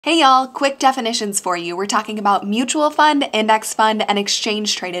Hey y'all, quick definitions for you. We're talking about mutual fund, index fund, and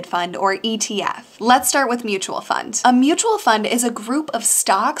exchange traded fund, or ETF. Let's start with mutual fund. A mutual fund is a group of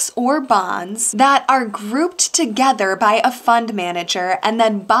stocks or bonds that are grouped together by a fund manager and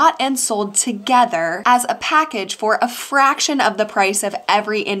then bought and sold together as a package for a fraction of the price of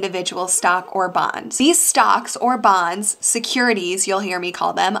every individual stock or bond. These stocks or bonds, securities you'll hear me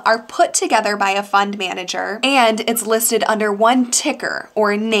call them, are put together by a fund manager and it's listed under one ticker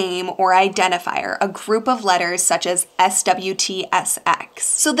or name or identifier, a group of letters such as SWTSX.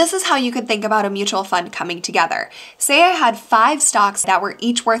 So this is how you could think about a mutual fund coming together. Say I had 5 stocks that were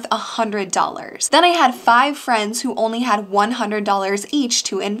each worth $100. Then I had 5 friends who only had $100 each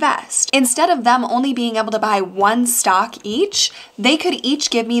to invest. Instead of them only being able to buy 1 stock each, they could each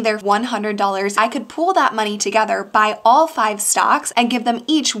give me their $100. I could pool that money together, buy all 5 stocks, and give them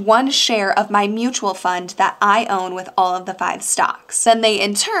each 1 share of my mutual fund that I own with all of the 5 stocks. Then they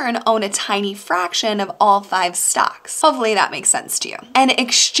in turn own a tiny fraction of all 5 stocks. Hopefully that makes sense to you. An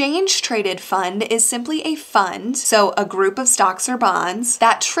exchange traded fund is simply a fund, so a group of stocks or bonds,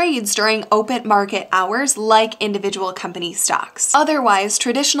 that trades during open market hours like individual company stocks. Otherwise,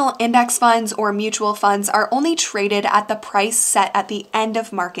 traditional index funds or mutual funds are only traded at the price set at the end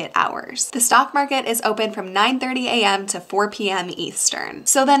of market hours. The stock market is open from 9:30 a.m. to 4 p.m. Eastern.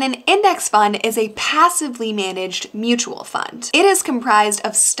 So then an index fund is a passively managed mutual fund. It is comprised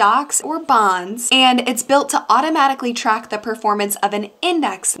of stocks or bonds, and it's built to automatically track the performance of an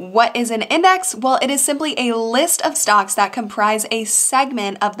index. What is an index? Well, it is simply a list of stocks that comprise a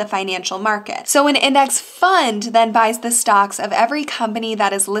segment of the financial market. So an index fund then buys the stocks of every company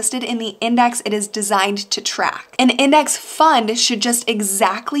that is listed in the index it is designed to track. An index fund should just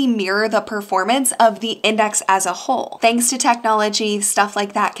exactly mirror the performance of the index as a whole. Thanks to technology, stuff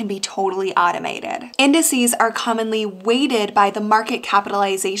like that can be totally automated. Indices are commonly weighted by the market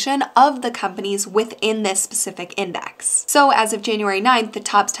capitalization of the companies within this specific index. So as of January 9th, the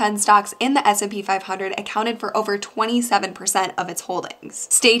top 10 stocks in the S&P 500 accounted for over 27% of its holdings.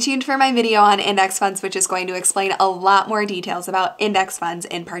 Stay tuned for my video on index funds, which is going to explain a lot more details about index funds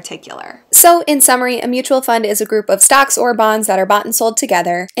in particular. So in summary, a mutual fund is a group of stocks or bonds that are bought and sold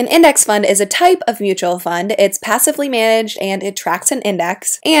together. An index fund is a type of mutual fund. It's passively managed and it tracks an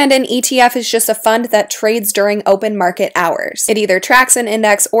index. And an ETF is just a fund that trades during open market hours. It either tracks an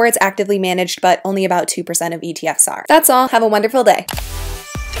index or it's actively managed, but only about 2% of ETFs are. That's all. Have a wonderful day.